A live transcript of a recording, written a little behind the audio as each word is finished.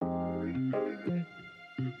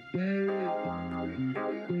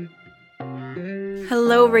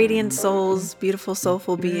Hello, radiant souls, beautiful,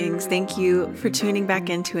 soulful beings. Thank you for tuning back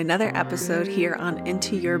into another episode here on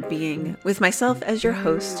Into Your Being with myself as your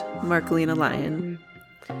host, Marcolina Lyon.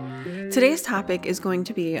 Today's topic is going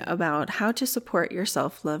to be about how to support your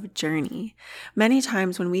self-love journey. Many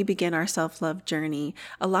times when we begin our self-love journey,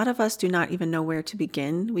 a lot of us do not even know where to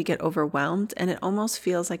begin. We get overwhelmed and it almost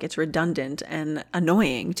feels like it's redundant and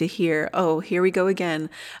annoying to hear, oh, here we go again.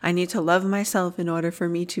 I need to love myself in order for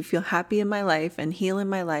me to feel happy in my life and heal in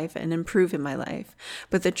my life and improve in my life.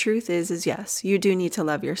 But the truth is yes, you do need to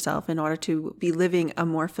love yourself in order to be living a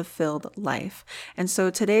more fulfilled life. And so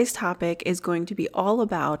today's topic is going to be all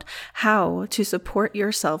about how to support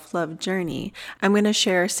your self-love journey. I'm going to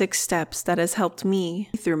share 6 steps that has helped me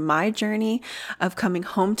through my journey of coming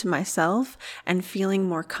home to myself and feeling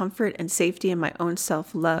more comfort and safety in my own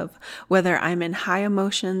self-love, whether I'm in high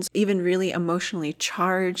emotions, even really emotionally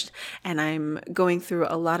charged, and I'm going through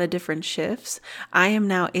a lot of different shifts. I am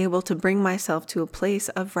now able to bring myself to a place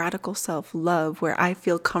of radical self-love where I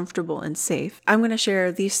feel comfortable and safe. I'm going to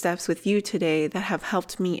share these steps with you today that have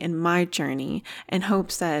helped me in my journey in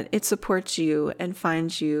hopes that it supports you and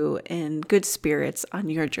finds you in good spirits on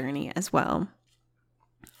your journey as well.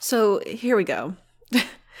 So here we go.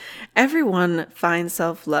 Everyone finds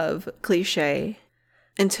self-love cliche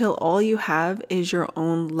until all you have is your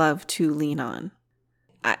own love to lean on.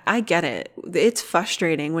 I get it. It's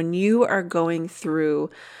frustrating when you are going through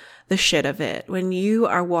the shit of it, when you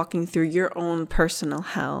are walking through your own personal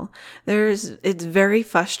hell. It's very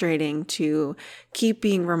frustrating to keep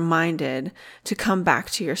being reminded to come back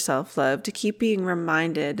to your self-love, to keep being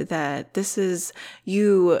reminded that this is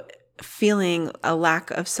you feeling a lack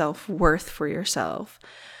of self-worth for yourself.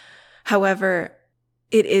 However,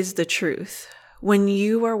 it is the truth. When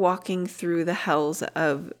you are walking through the hells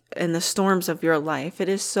and the storms of your life, it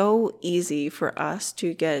is so easy for us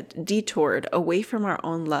to get detoured away from our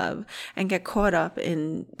own love and get caught up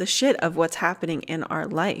in the shit of what's happening in our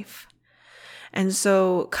life. And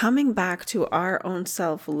so coming back to our own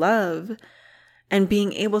self-love and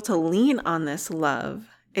being able to lean on this love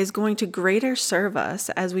is going to greater serve us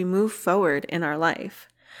as we move forward in our life.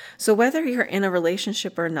 So whether you're in a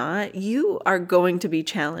relationship or not, you are going to be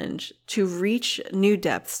challenged to reach new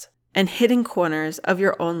depths and hidden corners of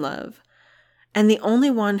your own love. And the only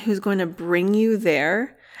one who's going to bring you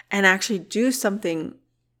there and actually do something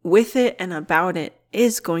with it and about it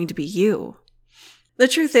is going to be you. The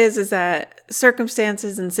truth is that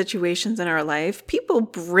circumstances and situations in our life, people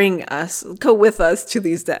go with us to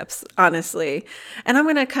these depths, honestly. And I'm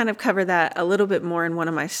going to kind of cover that a little bit more in one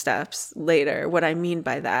of my steps later, what I mean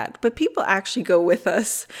by that. But people actually go with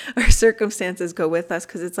us, our circumstances go with us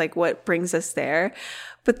because it's like what brings us there.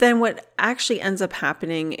 But then what actually ends up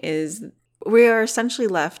happening is we are essentially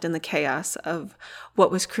left in the chaos of what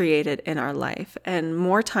was created in our life. And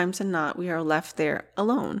more times than not, we are left there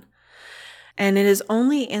alone. And it is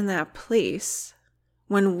only in that place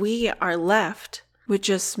when we are left with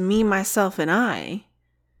just me, myself, and I,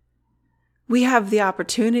 we have the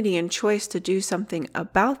opportunity and choice to do something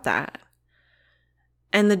about that.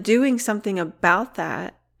 And the doing something about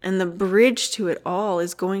that and the bridge to it all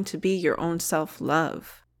is going to be your own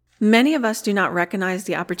self-love. Many of us do not recognize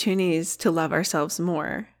the opportunities to love ourselves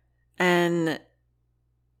more. And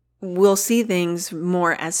we'll see things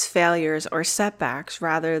more as failures or setbacks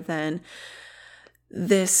rather than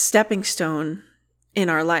this stepping stone in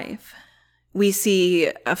our life. We see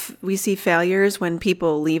failures when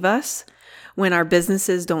people leave us, when our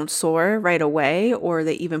businesses don't soar right away, or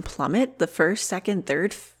they even plummet the first, second,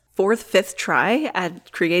 third, fourth, fifth try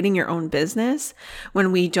at creating your own business,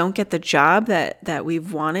 when we don't get the job that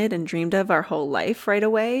we've wanted and dreamed of our whole life right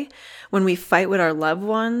away, when we fight with our loved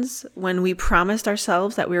ones, when we promised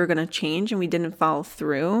ourselves that we were going to change and we didn't follow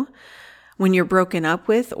through, when you're broken up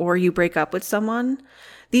with or you break up with someone.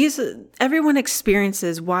 Everyone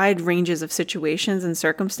experiences wide ranges of situations and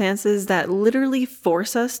circumstances that literally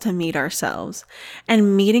force us to meet ourselves.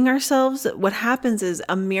 And meeting ourselves, what happens is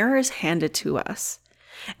a mirror is handed to us.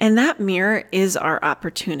 And that mirror is our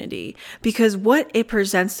opportunity, because what it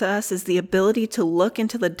presents to us is the ability to look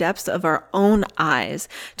into the depths of our own eyes,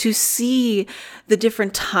 to see the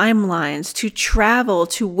different timelines, to travel,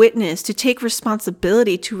 to witness, to take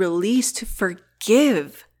responsibility, to release, to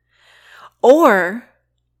forgive. Or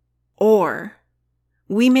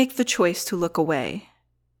we make the choice to look away,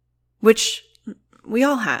 which we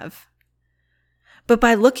all have. But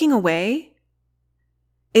by looking away,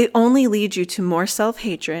 it only leads you to more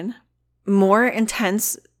self-hatred, more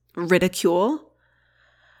intense ridicule,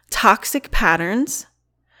 toxic patterns,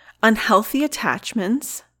 unhealthy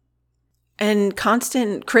attachments, and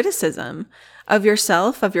constant criticism of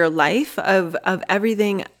yourself, of your life, of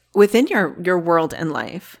everything within your world and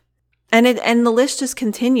life. And the list just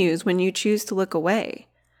continues when you choose to look away.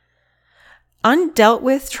 Undealt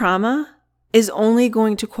with trauma is only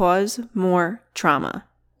going to cause more trauma.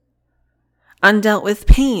 Undealt with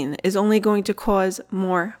pain is only going to cause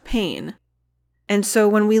more pain. And so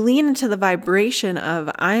when we lean into the vibration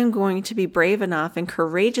of, I am going to be brave enough and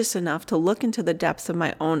courageous enough to look into the depths of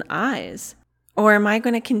my own eyes, or am I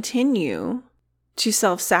going to continue to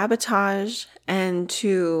self-sabotage and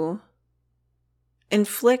to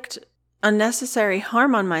inflict unnecessary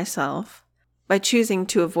harm on myself by choosing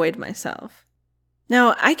to avoid myself?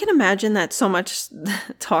 Now, I can imagine that so much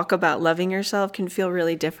talk about loving yourself can feel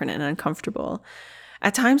really different and uncomfortable.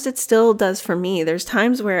 At times it still does for me. There's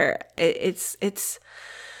times where it's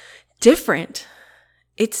different.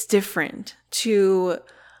 It's different to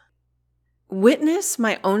witness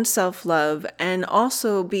my own self-love and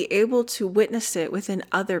also be able to witness it within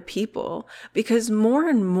other people, because more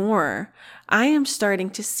and more I am starting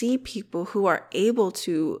to see people who are able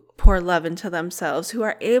to pour love into themselves, who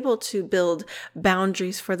are able to build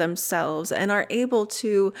boundaries for themselves and are able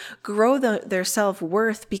to grow their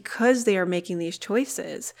self-worth because they are making these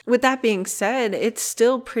choices. With that being said, it's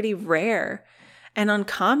still pretty rare and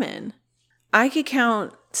uncommon. I could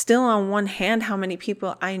count still on one hand how many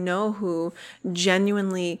people I know who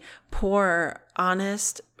genuinely pour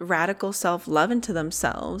honest, radical self-love into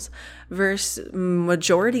themselves versus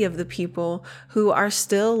majority of the people who are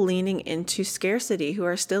still leaning into scarcity, who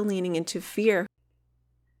are still leaning into fear.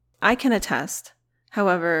 I can attest,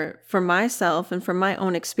 however, for myself and from my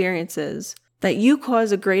own experiences, that you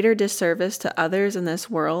cause a greater disservice to others in this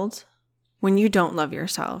world when you don't love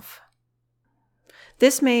yourself.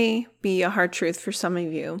 This may be a hard truth for some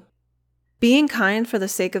of you. Being kind for the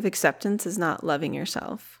sake of acceptance is not loving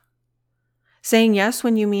yourself. Saying yes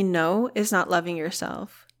when you mean no is not loving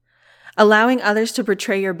yourself. Allowing others to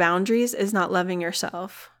betray your boundaries is not loving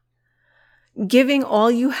yourself. Giving all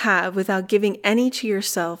you have without giving any to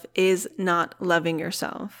yourself is not loving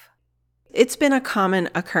yourself. It's been a common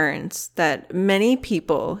occurrence that many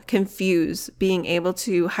people confuse being able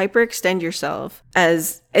to hyperextend yourself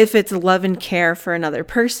as if it's love and care for another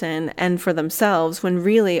person and for themselves, when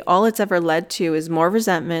really all it's ever led to is more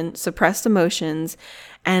resentment, suppressed emotions,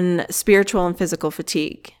 and spiritual and physical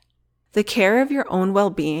fatigue. The care of your own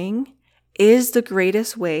well-being is the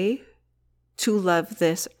greatest way to love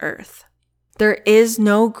this earth. There is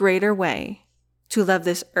no greater way to love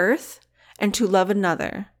this earth and to love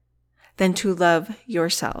another than to love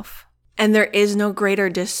yourself. And there is no greater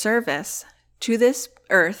disservice to this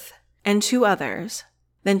earth and to others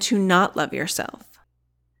than to not love yourself.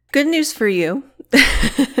 Good news for you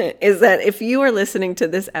is that if you are listening to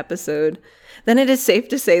this episode, then it is safe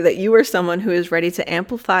to say that you are someone who is ready to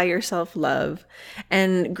amplify your self-love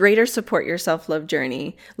and greater support your self-love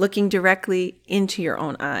journey, looking directly into your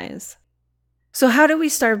own eyes. So how do we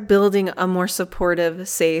start building a more supportive,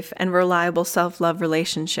 safe, and reliable self-love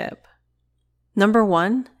relationship? Number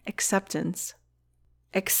 1, acceptance.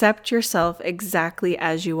 Accept yourself exactly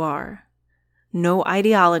as you are. No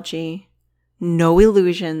ideology, no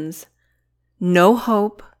illusions, no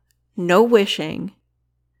hope, no wishing,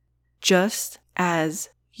 just as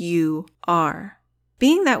you are.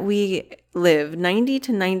 Being that we live 90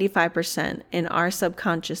 to 95% in our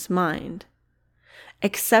subconscious mind,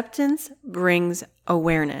 acceptance brings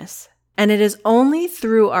awareness. And it is only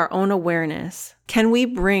through our own awareness can we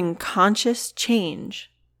bring conscious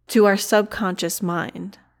change to our subconscious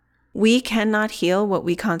mind. We cannot heal what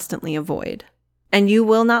we constantly avoid. And you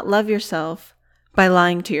will not love yourself by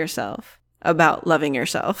lying to yourself about loving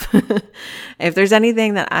yourself. If there's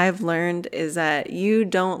anything that I've learned is that you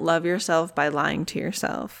don't love yourself by lying to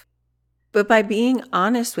yourself, but by being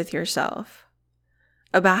honest with yourself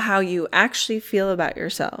about how you actually feel about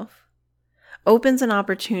yourself opens an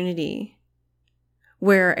opportunity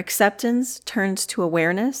where acceptance turns to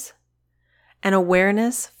awareness, and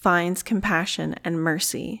awareness finds compassion and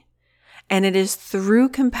mercy. And it is through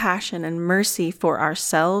compassion and mercy for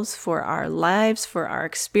ourselves, for our lives, for our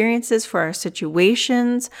experiences, for our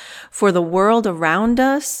situations, for the world around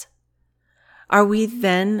us, are we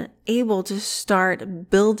then able to start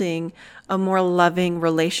building a more loving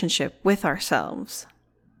relationship with ourselves.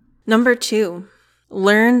 Number 2,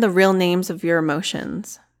 learn the real names of your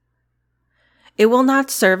emotions. It will not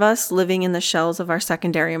serve us living in the shells of our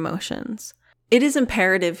secondary emotions. It is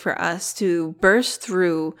imperative for us to burst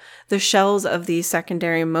through the shells of these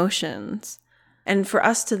secondary emotions and for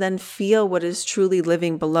us to then feel what is truly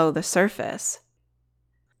living below the surface.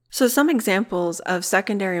 So some examples of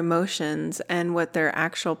secondary emotions and what their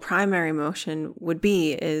actual primary emotion would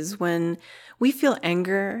be is when we feel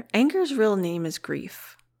anger, anger's real name is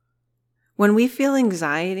grief. When we feel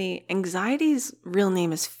anxiety, anxiety's real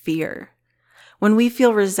name is fear. When we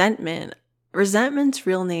feel resentment, resentment's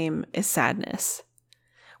real name is sadness.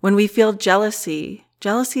 When we feel jealousy,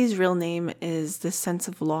 jealousy's real name is the sense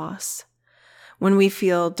of loss. When we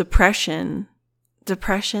feel depression,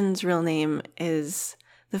 depression's real name is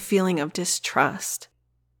the feeling of distrust.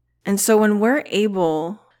 And so when we're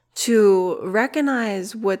able to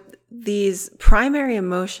recognize what these primary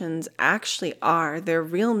emotions actually are, their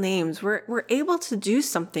real names, we're able to do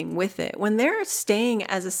something with it. When they're staying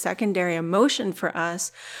as a secondary emotion for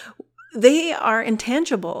us, they are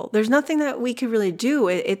intangible. There's nothing that we could really do.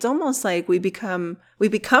 It's almost like we become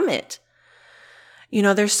it. You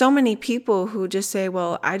know, there's so many people who just say,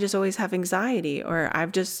 well, I just always have anxiety, or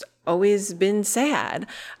I've just always been sad.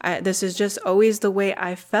 This is just always the way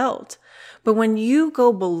I felt. But when you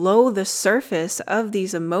go below the surface of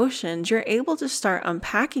these emotions, you're able to start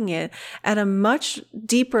unpacking it at a much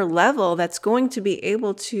deeper level that's going to be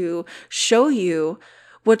able to show you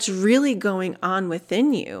what's really going on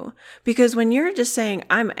within you. Because when you're just saying,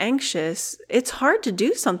 I'm anxious, it's hard to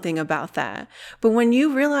do something about that. But when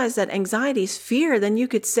you realize that anxiety is fear, then you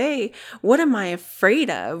could say, what am I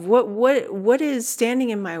afraid of? What is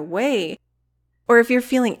standing in my way? Or if you're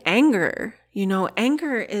feeling anger, you know,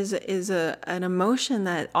 anger is an emotion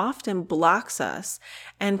that often blocks us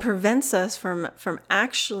and prevents us from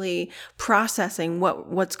actually processing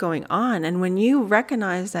what's going on. And when you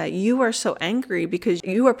recognize that you are so angry because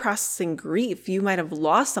you are processing grief, you might have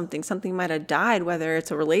lost something might have died, whether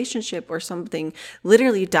it's a relationship or something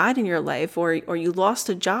literally died in your life, or you lost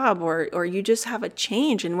a job, or you just have a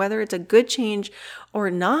change, and whether it's a good change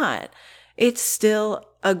or not, it's still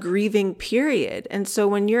a grieving period. And so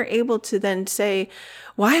when you're able to then say,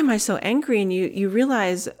 why am I so angry? And you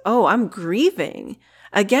realize, oh, I'm grieving.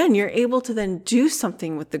 Again, you're able to then do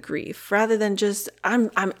something with the grief rather than just,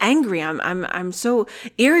 I'm angry. I'm so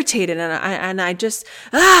irritated. And I just,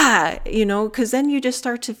 cause then you just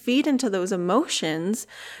start to feed into those emotions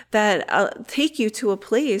that take you to a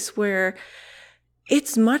place where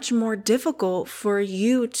it's much more difficult for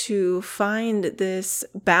you to find this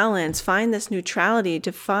balance, find this neutrality,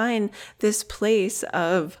 to find this place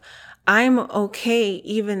of, I'm okay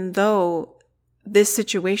even though this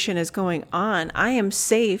situation is going on. I am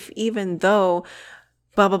safe even though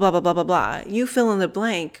blah, blah, blah, blah, blah, blah, blah. You fill in the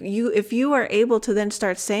blank. If you are able to then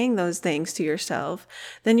start saying those things to yourself,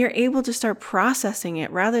 then you're able to start processing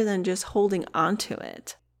it rather than just holding on to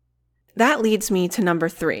it. That leads me to number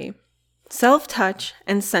 3. Self-touch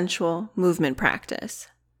and sensual movement practice.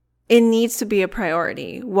 It needs to be a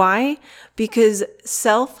priority. Why? Because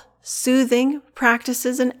self-soothing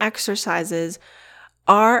practices and exercises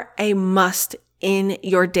are a must in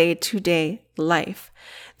your day-to-day life.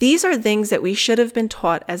 These are things that we should have been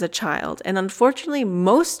taught as a child. And unfortunately,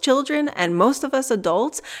 most children and most of us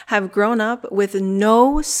adults have grown up with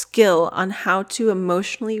no skill on how to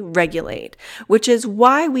emotionally regulate, which is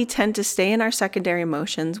why we tend to stay in our secondary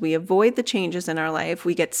emotions. We avoid the changes in our life.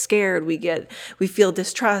 We get scared. We feel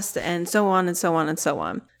distrust, and so on and so on and so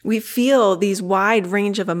on. We feel these wide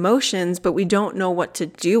range of emotions, but we don't know what to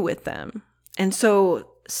do with them. And so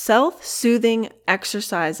self-soothing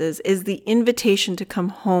exercises is the invitation to come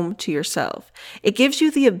home to yourself. It gives you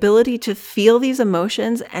the ability to feel these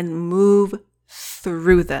emotions and move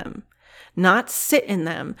through them, not sit in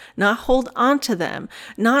them, not hold on to them,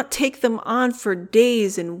 not take them on for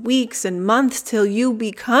days and weeks and months till you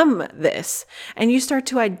become this and you start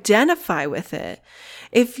to identify with it.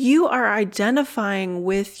 If you are identifying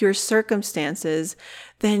with your circumstances,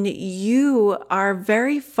 then you are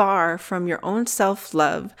very far from your own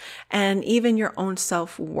self-love and even your own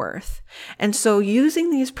self-worth. And so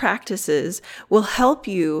using these practices will help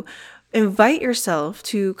you invite yourself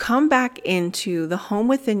to come back into the home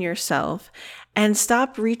within yourself and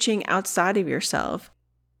stop reaching outside of yourself.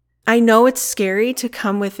 I know it's scary to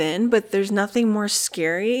come within, but there's nothing more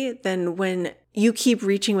scary than when you keep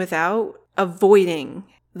reaching without, avoiding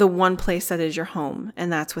the one place that is your home,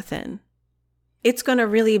 and that's within. It's going to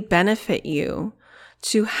really benefit you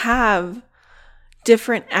to have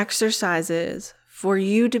different exercises for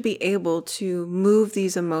you to be able to move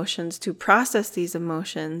these emotions, to process these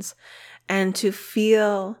emotions, and to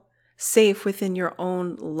feel safe within your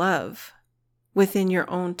own love, within your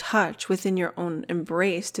own touch, within your own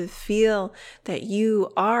embrace, to feel that you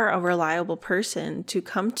are a reliable person to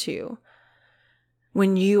come to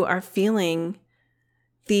when you are feeling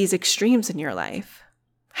these extremes in your life.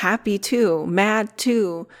 Happy too, mad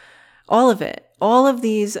too, All of it, all of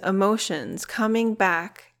these emotions coming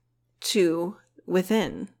back to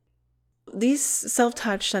within. These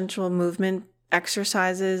self-touch sensual movement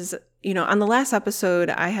exercises, on the last episode,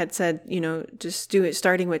 I had said, just do it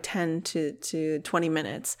starting with 10 to 20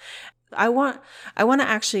 minutes. I want to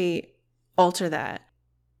actually alter that.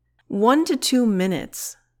 1 to 2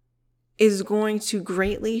 minutes is going to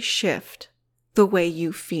greatly shift the way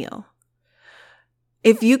you feel.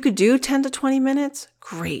 If you could do 10 to 20 minutes,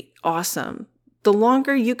 great, awesome. The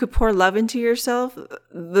longer you could pour love into yourself,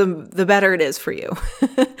 the better it is for you.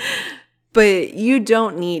 But you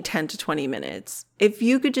don't need 10 to 20 minutes. If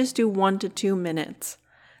you could just do 1 to 2 minutes,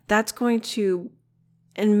 that's going to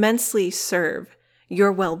immensely serve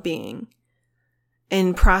your well-being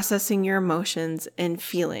in processing your emotions and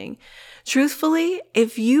feeling. Truthfully,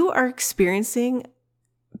 if you are experiencing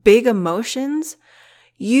big emotions,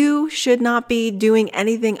 you should not be doing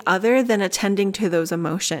anything other than attending to those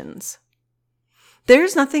emotions.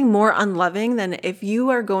 There's nothing more unloving than if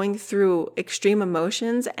you are going through extreme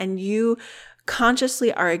emotions and you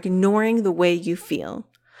consciously are ignoring the way you feel.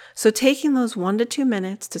 So taking those 1 to 2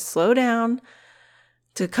 minutes to slow down,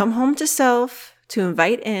 to come home to self, to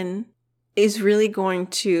invite in, is really going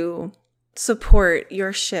to support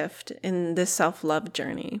your shift in this self-love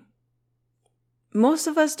journey. Most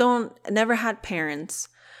of us never had parents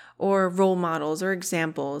or role models or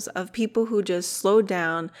examples of people who just slowed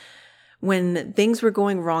down when things were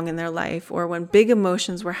going wrong in their life or when big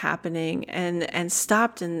emotions were happening and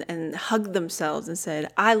stopped and hugged themselves and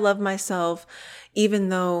said, I love myself even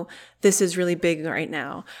though this is really big right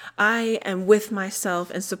now. I am with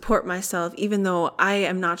myself and support myself even though I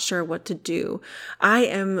am not sure what to do. I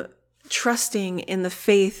am trusting in the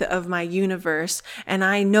faith of my universe, and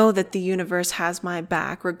I know that the universe has my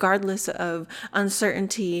back regardless of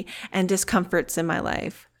uncertainty and discomforts in my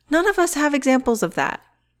life. None of us have examples of that,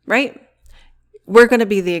 right? We're going to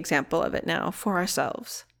be the example of it now for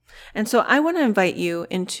ourselves. And so I want to invite you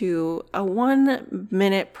into a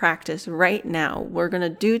 1-minute practice right now. We're going to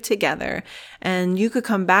do together, and you could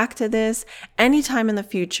come back to this anytime in the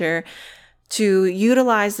future to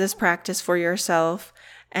utilize this practice for yourself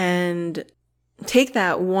and take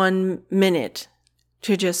that 1 minute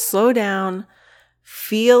to just slow down,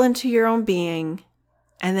 feel into your own being,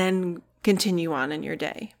 and then continue on in your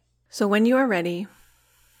day. So when you are ready,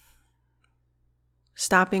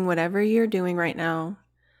 stopping whatever you're doing right now,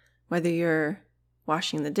 whether you're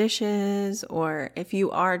washing the dishes or if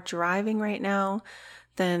you are driving right now,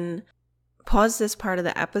 then pause this part of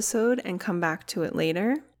the episode and come back to it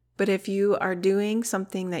later. But if you are doing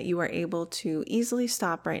something that you are able to easily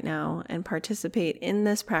stop right now and participate in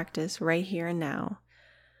this practice right here and now,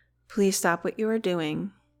 please stop what you are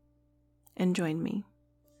doing and join me.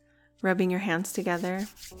 Rubbing your hands together,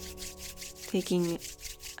 taking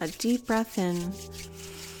a deep breath in,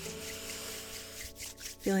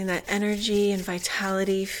 feeling that energy and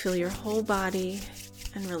vitality fill your whole body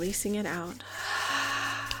and releasing it out.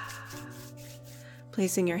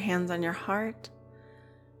 Placing your hands on your heart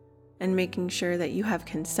and making sure that you have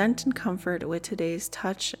consent and comfort with today's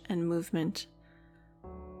touch and movement,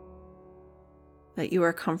 that you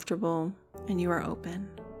are comfortable and you are open.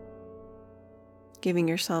 Giving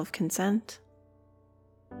yourself consent.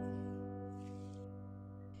 And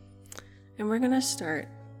we're going to start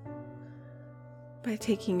by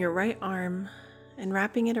taking your right arm and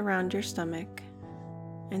wrapping it around your stomach,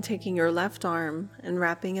 and taking your left arm and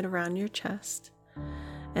wrapping it around your chest,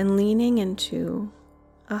 and leaning into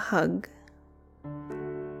a hug,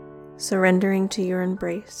 surrendering to your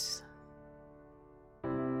embrace.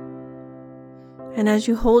 And as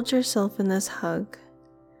you hold yourself in this hug,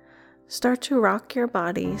 start to rock your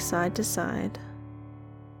body side to side,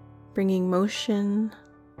 bringing motion,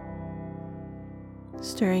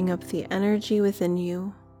 stirring up the energy within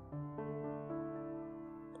you,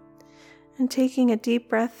 and taking a deep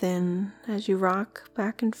breath in as you rock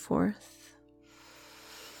back and forth.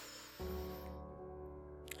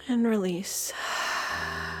 And release.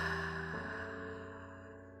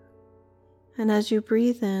 And as you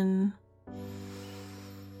breathe in,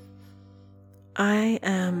 I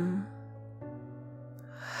am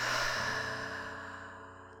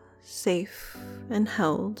safe and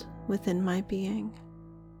held within my being.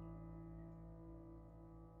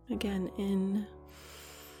 Again, in,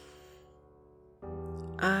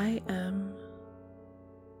 I am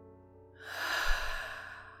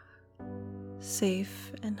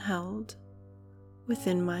safe and held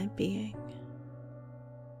within my being.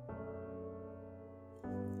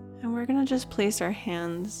 And we're going to just place our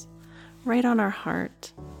hands right on our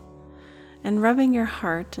heart and rubbing your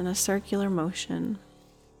heart in a circular motion.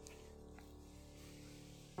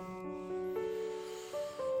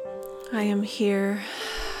 I am here.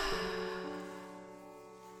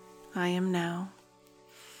 I am now.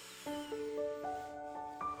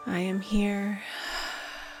 I am here.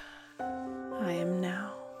 I am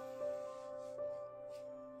now.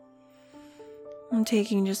 I'm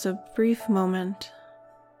taking just a brief moment,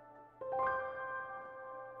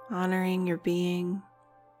 honoring your being,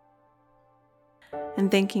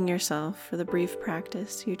 and thanking yourself for the brief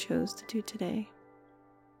practice you chose to do today.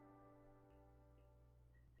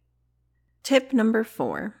 Tip number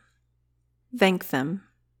 4, thank them.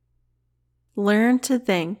 Learn to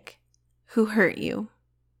thank who hurt you,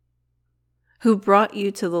 who brought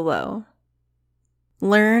you to the low.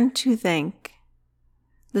 Learn to thank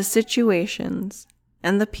the situations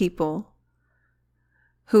and the people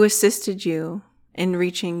who assisted you in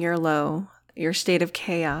reaching your low, your state of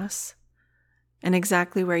chaos, and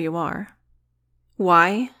exactly where you are.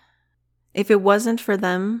 Why? If it wasn't for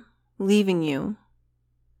them leaving you,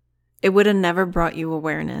 it would have never brought you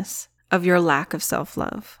awareness of your lack of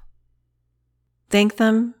self-love. Thank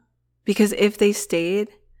them, because if they stayed,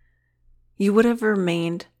 you would have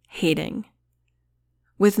remained hating,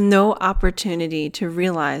 with no opportunity to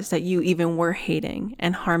realize that you even were hating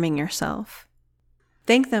and harming yourself.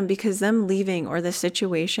 Thank them because them leaving or the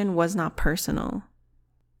situation was not personal.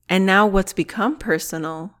 And now what's become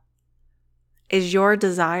personal is your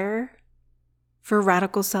desire for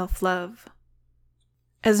radical self-love.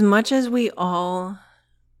 As much as we all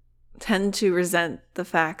tend to resent the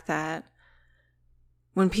fact that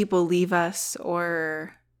when people leave us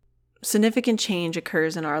or significant change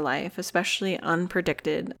occurs in our life, especially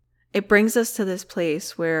unpredicted, it brings us to this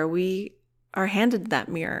place where we are handed that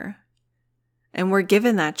mirror and we're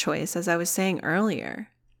given that choice, as I was saying earlier.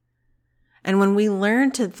 And when we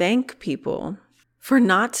learn to thank people for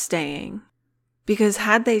not staying, because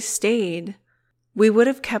had they stayed, we would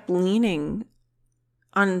have kept leaning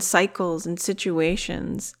on cycles and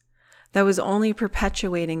situations that was only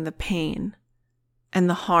perpetuating the pain and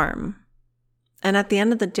the harm. And at the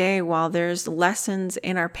end of the day, while there's lessons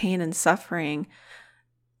in our pain and suffering,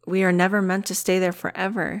 we are never meant to stay there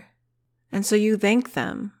forever. And so you thank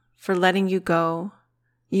them for letting you go.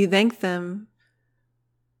 You thank them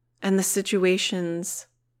and the situations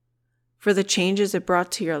for the changes it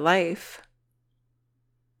brought to your life.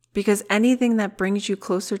 Because anything that brings you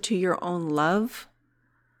closer to your own love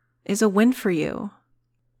is a win for you.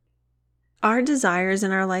 Our desires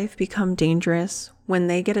in our life become dangerous when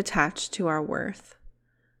they get attached to our worth.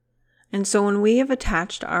 And so when we have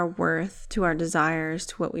attached our worth to our desires,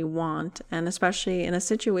 to what we want, and especially in a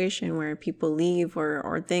situation where people leave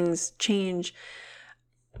or things change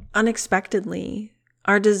unexpectedly,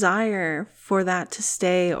 our desire for that to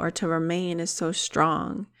stay or to remain is so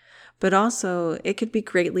strong. But also, it could be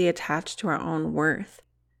greatly attached to our own worth.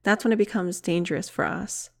 That's when it becomes dangerous for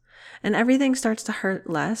us. And everything starts to hurt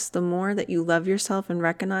less the more that you love yourself and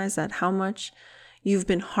recognize that how much you've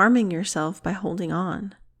been harming yourself by holding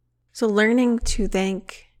on. So learning to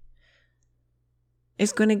thank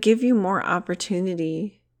is going to give you more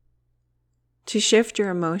opportunity to shift your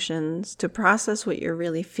emotions, to process what you're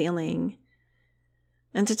really feeling,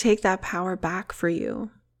 and to take that power back for you.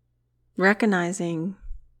 Recognizing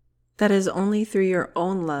that it is only through your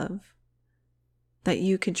own love that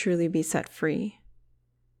you can truly be set free.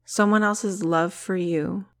 Someone else's love for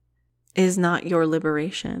you is not your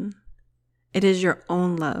liberation. It is your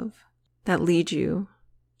own love that leads you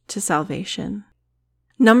to salvation.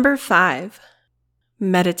 Number 5,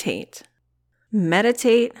 meditate.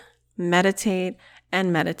 Meditate, meditate,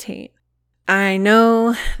 and meditate. I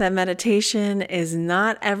know that meditation is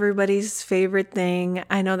not everybody's favorite thing.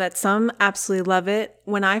 I know that some absolutely love it.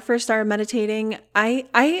 When I first started meditating,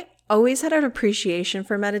 I always had an appreciation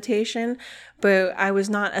for meditation, but I was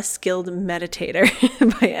not a skilled meditator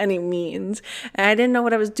by any means. And I didn't know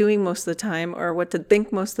what I was doing most of the time or what to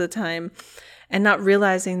think most of the time, and not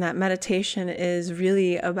realizing that meditation is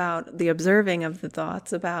really about the observing of the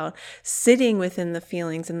thoughts, about sitting within the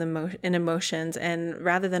feelings and the emotions, and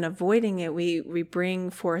rather than avoiding it, we bring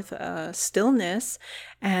forth a stillness,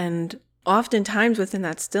 and oftentimes within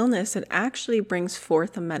that stillness, it actually brings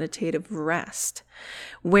forth a meditative rest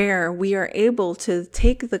where we are able to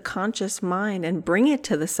take the conscious mind and bring it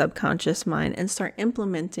to the subconscious mind and start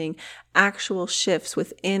implementing actual shifts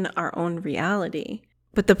within our own reality.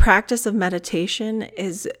 But the practice of meditation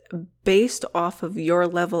is based off of your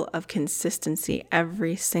level of consistency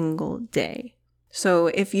every single day. So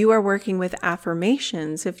if you are working with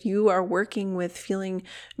affirmations, if you are working with feeling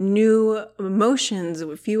new emotions,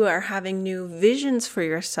 if you are having new visions for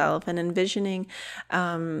yourself and envisioning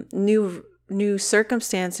new new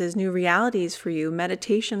circumstances, new realities for you,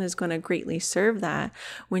 meditation is going to greatly serve that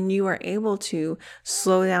when you are able to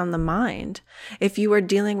slow down the mind. If you are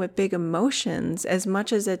dealing with big emotions, as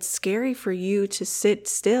much as it's scary for you to sit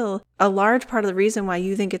still, a large part of the reason why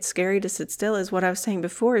you think it's scary to sit still is what I was saying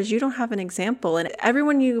before, is you don't have an example. And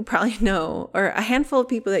everyone you probably know, or a handful of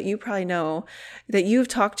people that you probably know that you've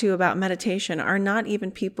talked to about meditation, are not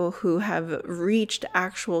even people who have reached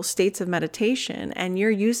actual states of meditation, and you're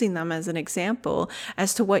using them as an example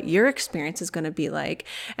as to what your experience is going to be like.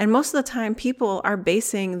 And most of the time, people are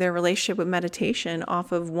basing their relationship with meditation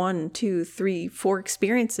off of 1, 2, 3, 4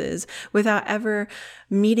 experiences without ever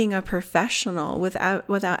meeting a professional,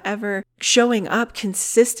 without ever showing up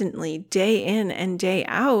consistently day in and day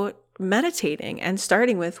out meditating, and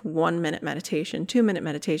starting with 1 minute meditation, 2 minute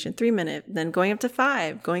meditation, 3 minute, then going up to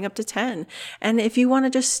 5, going up to 10. And if you want to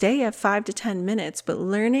just stay at 5 to 10 minutes, but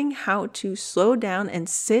learning how to slow down and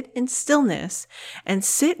sit in stillness and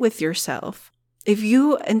sit with yourself,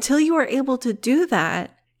 until you are able to do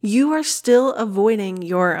that, you are still avoiding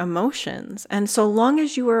your emotions. And so long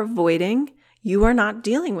as you are avoiding, you are not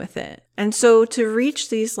dealing with it. And so to reach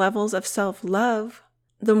these levels of self-love,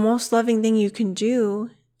 the most loving thing you can do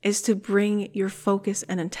is to bring your focus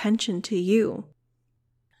and attention to you.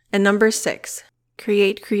 And number 6,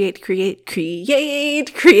 create.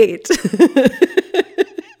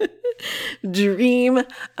 Dream,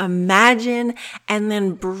 imagine, and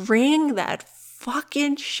then bring that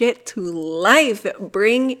fucking shit to life.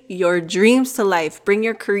 Bring your dreams to life. Bring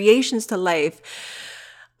your creations to life.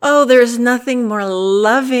 Oh, there's nothing more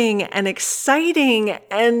loving and exciting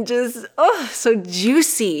and just, so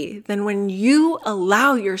juicy than when you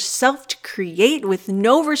allow yourself to create with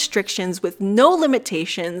no restrictions, with no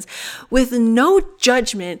limitations, with no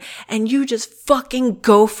judgment, and you just fucking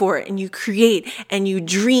go for it, and you create and you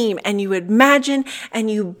dream and you imagine and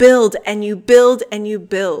you build and you build and you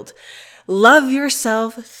build. Love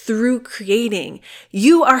yourself through creating.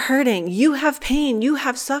 You are hurting. You have pain. You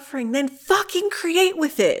have suffering. Then fucking create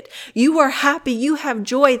with it. You are happy. You have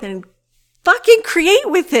joy. Then fucking create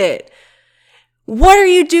with it. What are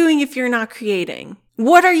you doing if you're not creating?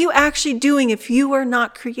 What are you actually doing if you are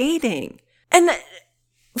not creating? And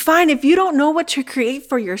fine, if you don't know what to create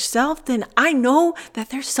for yourself, then I know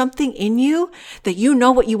that there's something in you that you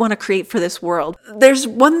know what you want to create for this world. There's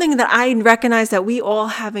one thing that I recognize that we all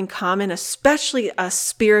have in common, especially us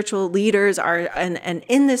spiritual leaders and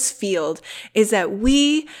in this field, is that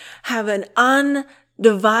we have an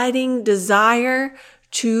undividing desire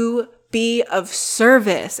to be of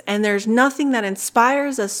service. And there's nothing that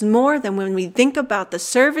inspires us more than when we think about the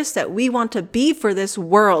service that we want to be for this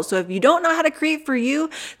world. So if you don't know how to create for you,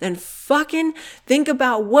 then fucking think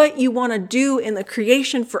about what you want to do in the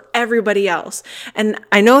creation for everybody else. And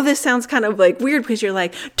I know this sounds kind of like weird because you're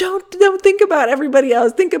like, don't think about everybody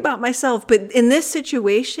else, think about myself. But in this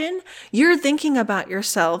situation, you're thinking about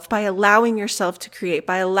yourself by allowing yourself to create,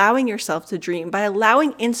 by allowing yourself to dream, by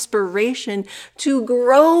allowing inspiration to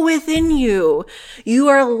grow within you. You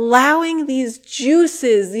are allowing these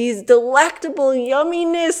juices, these delectable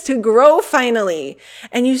yumminess to grow finally.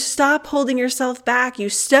 And you stop holding yourself back. You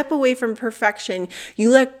step away from perfection. You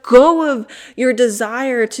let go of your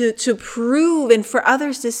desire to prove and for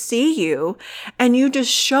others to see you. And you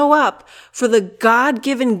just show up for the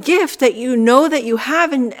God-given gift that you know that you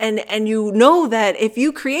have. And you know that if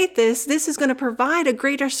you create this is going to provide a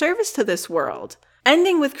greater service to this world.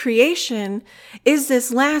 Ending with creation is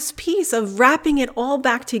this last piece of wrapping it all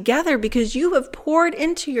back together because you have poured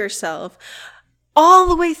into yourself all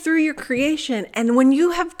the way through your creation. And when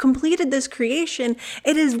you have completed this creation,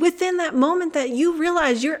 it is within that moment that you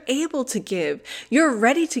realize you're able to give, you're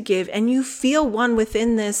ready to give, and you feel one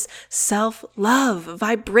within this self-love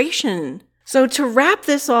vibration. So to wrap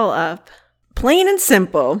this all up, plain and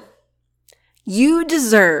simple, you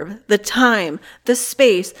deserve the time, the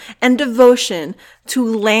space, and devotion to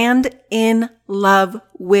land in love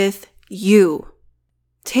with you.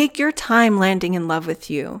 Take your time landing in love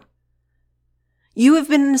with you. You have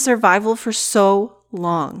been in survival for so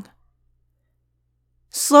long.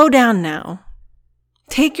 Slow down now.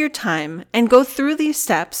 Take your time and go through these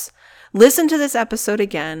steps. Listen to this episode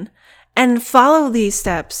again and follow these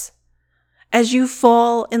steps as you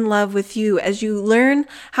fall in love with you, as you learn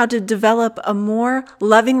how to develop a more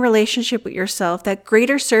loving relationship with yourself that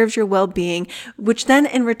greater serves your well-being, which then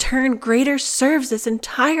in return greater serves this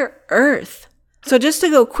entire earth. So just to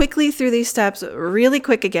go quickly through these steps really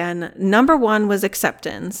quick again, number 1 was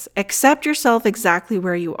acceptance. Accept yourself exactly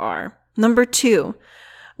where you are. Number 2,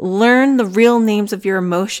 learn the real names of your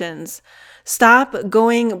emotions Stop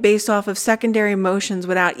going based off of secondary emotions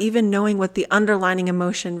without even knowing what the underlying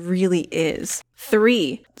emotion really is.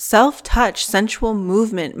 3, self-touch, sensual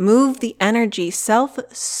movement, move the energy,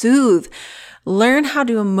 self-soothe, learn how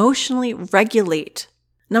to emotionally regulate.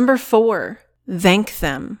 Number 4, thank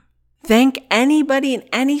them. Thank anybody in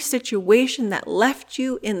any situation that left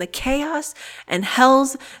you in the chaos and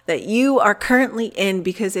hells that you are currently in,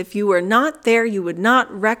 because if you were not there, you would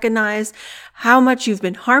not recognize how much you've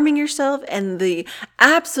been harming yourself and the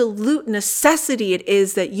absolute necessity it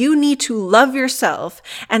is that you need to love yourself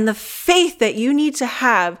and the faith that you need to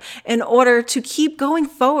have in order to keep going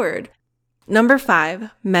forward. Number 5,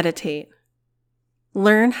 meditate.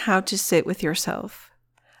 Learn how to sit with yourself.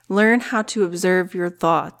 Learn how to observe your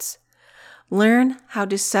thoughts. Learn how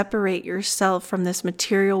to separate yourself from this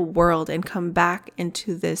material world and come back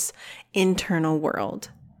into this internal world.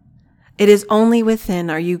 It is only within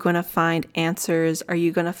are you going to find answers? Are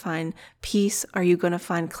you going to find peace? Are you going to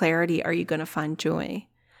find clarity? Are you going to find joy?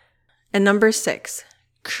 And number 6,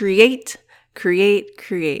 create.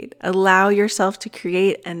 Allow yourself to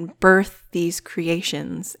create and birth these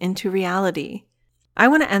creations into reality. I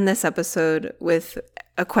want to end this episode with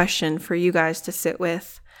a question for you guys to sit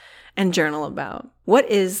with and journal about. What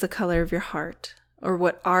is the color of your heart? Or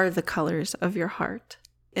what are the colors of your heart?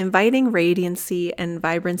 Inviting radiancy and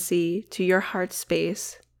vibrancy to your heart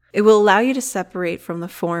space, it will allow you to separate from the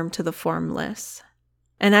form to the formless.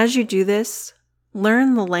 And as you do this,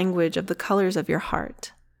 learn the language of the colors of your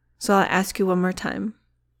heart. So I'll ask you one more time.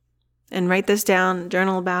 And write this down,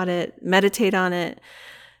 journal about it, meditate on it,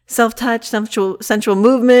 self-touch, sensual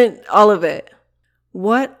movement, all of it.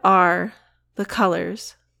 What are the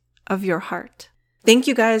colors of your heart? Thank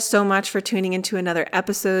you guys so much for tuning into another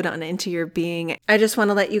episode on Into Your Being. I just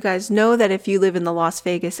want to let you guys know that if you live in the Las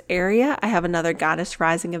Vegas area, I have another Goddess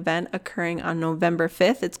Rising event occurring on November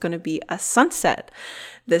 5th. It's going to be a sunset,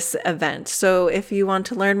 this event. So if you want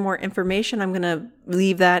to learn more information, I'm going to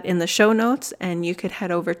leave that in the show notes, and you could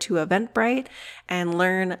head over to Eventbrite and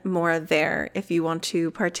learn more there if you want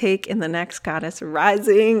to partake in the next Goddess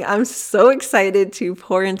Rising. I'm so excited to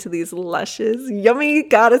pour into these luscious, yummy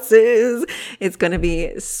goddesses. It's going to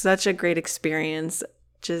be such a great experience,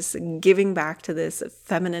 just giving back to this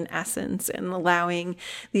feminine essence and allowing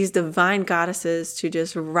these divine goddesses to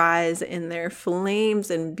just rise in their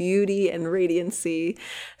flames and beauty and radiancy.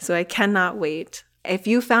 So I cannot wait. If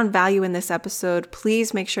you found value in this episode,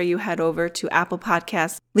 please make sure you head over to Apple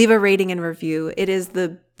Podcasts, leave a rating and review. It is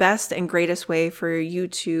the best and greatest way for you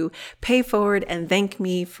to pay forward and thank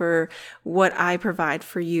me for what I provide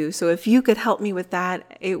for you. So if you could help me with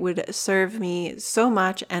that, it would serve me so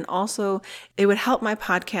much. And also it would help my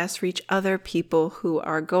podcast reach other people who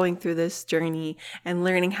are going through this journey and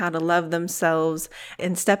learning how to love themselves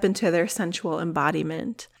and step into their sensual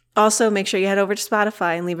embodiment. Also, make sure you head over to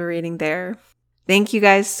Spotify and leave a rating there. Thank you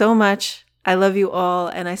guys so much. I love you all,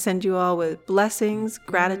 and I send you all with blessings,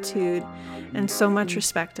 gratitude, and so much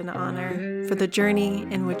respect and honor for the journey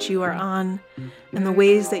in which you are on and the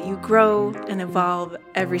ways that you grow and evolve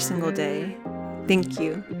every single day. Thank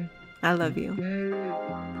you. I love you.